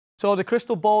So the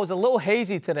crystal ball is a little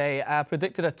hazy today.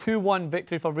 Predicted a 2-1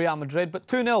 victory for Real Madrid, but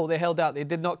 2-0 they held out. They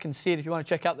did not concede. If you want to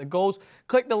check out the goals,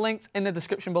 click the links in the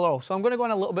description below. So I'm going to go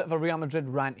on a little bit of a Real Madrid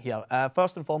rant here.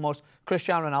 First and foremost,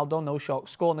 Cristiano Ronaldo, no shock,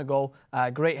 scoring the goal.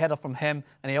 Great header from him,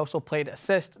 and he also played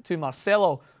assist to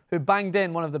Marcelo, who banged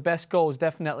in one of the best goals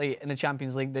definitely in the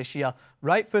Champions League this year.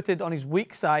 Right-footed on his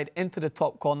weak side into the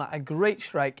top corner. A great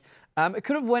strike. It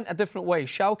could have went a different way.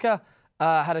 Schalke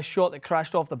had a shot that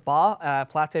crashed off the bar.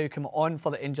 Plate, who came on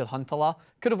for the injured Huntelaar,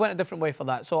 could have went a different way for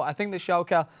that. So I think the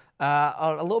Schalke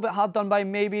are a little bit hard done by.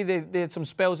 Maybe they had some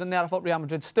spells in there. I thought Real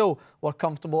Madrid still were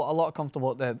comfortable, a lot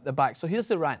comfortable at the back. So here's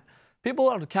the rant. People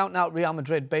are counting out Real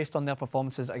Madrid based on their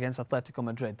performances against Atletico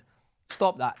Madrid.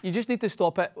 Stop that. You just need to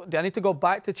stop it. I need to go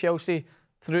back to Chelsea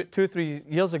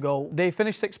 2-3 years ago. They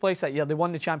finished 6th place that year. They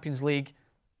won the Champions League.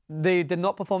 They did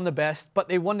not perform the best, but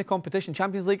they won the competition.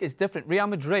 Champions League is different. Real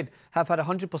Madrid have had a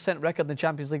 100% record in the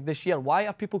Champions League this year. Why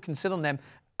are people considering them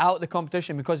out of the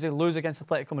competition because they lose against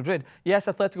Atletico Madrid? Yes,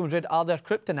 Atletico Madrid are their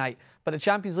kryptonite, but the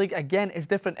Champions League, again, is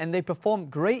different, and they perform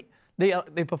great.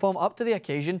 They perform up to the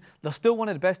occasion. They're still one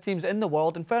of the best teams in the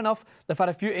world, and fair enough, they've had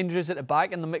a few injuries at the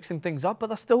back and they're mixing things up, but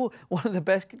they're still one of the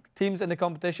best teams in the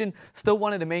competition, still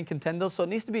one of the main contenders, so it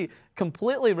needs to be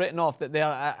completely written off that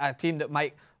they're a team that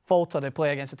might falter to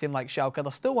play against a team like Schalke.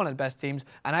 They're still one of the best teams,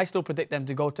 and I still predict them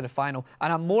to go to the final,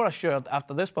 and I'm more assured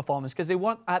after this performance because they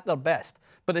weren't at their best,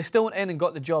 but they still went in and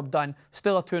got the job done.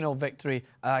 Still a 2-0 victory.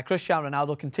 Cristiano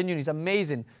Ronaldo continuing his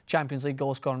amazing Champions League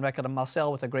goal scoring record, and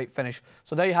Marcelo with a great finish.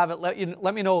 So there you have it.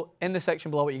 Let me know in the section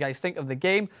below what you guys think of the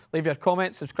game. Leave your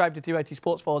comments. Subscribe to TYT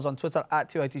Sports. Follow us on Twitter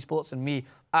 @TYT Sports and me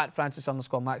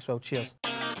 @Francis_Maxwell. Cheers.